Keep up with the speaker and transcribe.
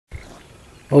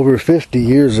Over 50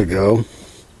 years ago,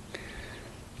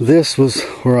 this was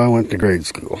where I went to grade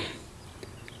school.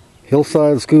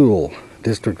 Hillside School,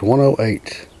 District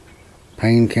 108,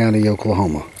 Payne County,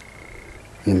 Oklahoma,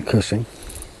 in Cushing.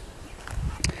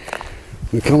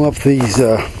 We come up these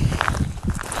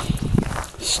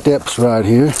steps right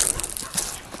here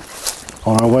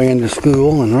on our way into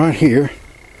school, and right here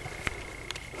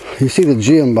you see the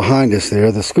gym behind us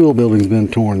there. The school building's been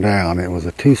torn down. It was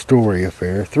a 2-story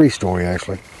affair, 3-story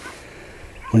actually,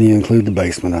 when you include the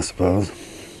basement, I suppose.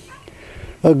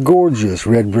 A gorgeous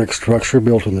red brick structure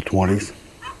built in the 20s.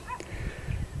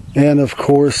 And of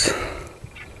course,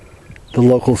 the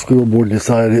local school board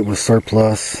decided it was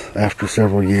surplus after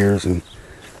several years and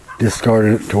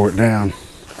discarded it, tore it down.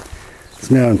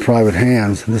 It's now in private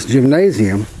hands. This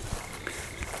gymnasium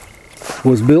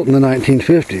was built in the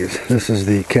 1950s. This is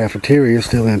the cafeteria,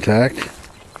 still intact,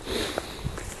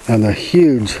 and the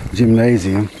huge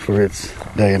gymnasium for its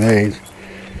day and age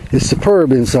is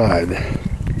superb inside.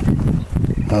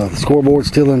 The scoreboard's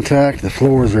still intact. The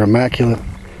floors are immaculate.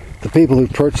 The people who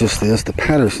purchased this, the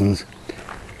Pattersons,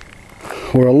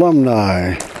 were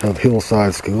alumni of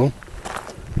Hillside School,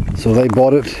 so they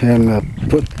bought it and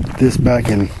put this back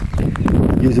in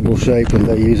usable shape, and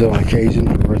they use it on occasion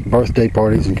for birthday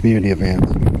parties and community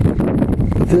events.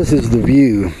 But this is the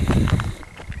view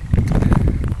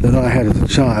that I had as a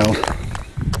child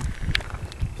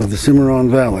of the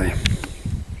Cimarron Valley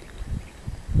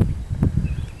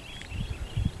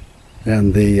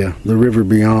and the river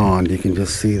beyond. You can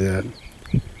just see that.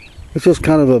 It's just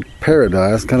kind of a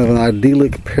paradise, kind of an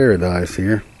idyllic paradise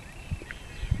here.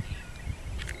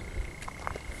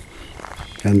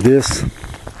 And this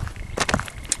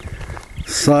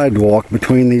sidewalk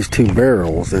between these two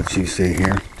barrels that you see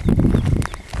here,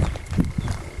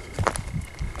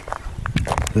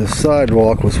 this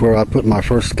sidewalk was where I put my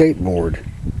first skateboard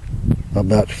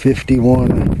about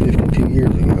 51, 52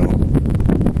 years ago.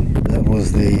 That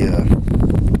was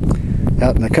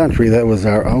out in the country, that was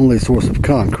our only source of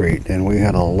concrete, and we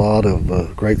had a lot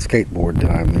of great skateboard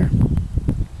time there.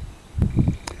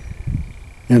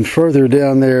 And further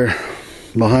down there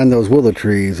behind those willow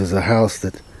trees is a house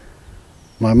that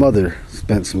my mother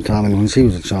spent some time in when she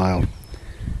was a child.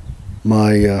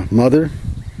 My mother,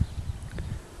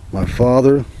 my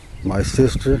father, my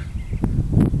sister,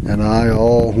 and I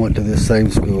all went to this same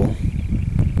school.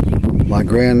 My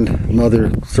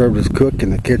grandmother served as cook in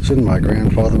the kitchen. My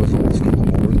grandfather was on the school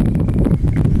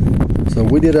board. So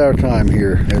we did our time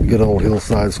here at good old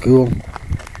Hillside School,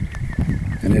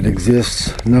 and it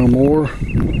exists no more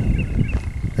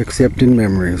except in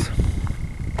memories.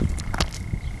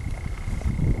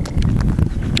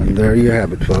 And there you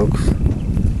have it, folks.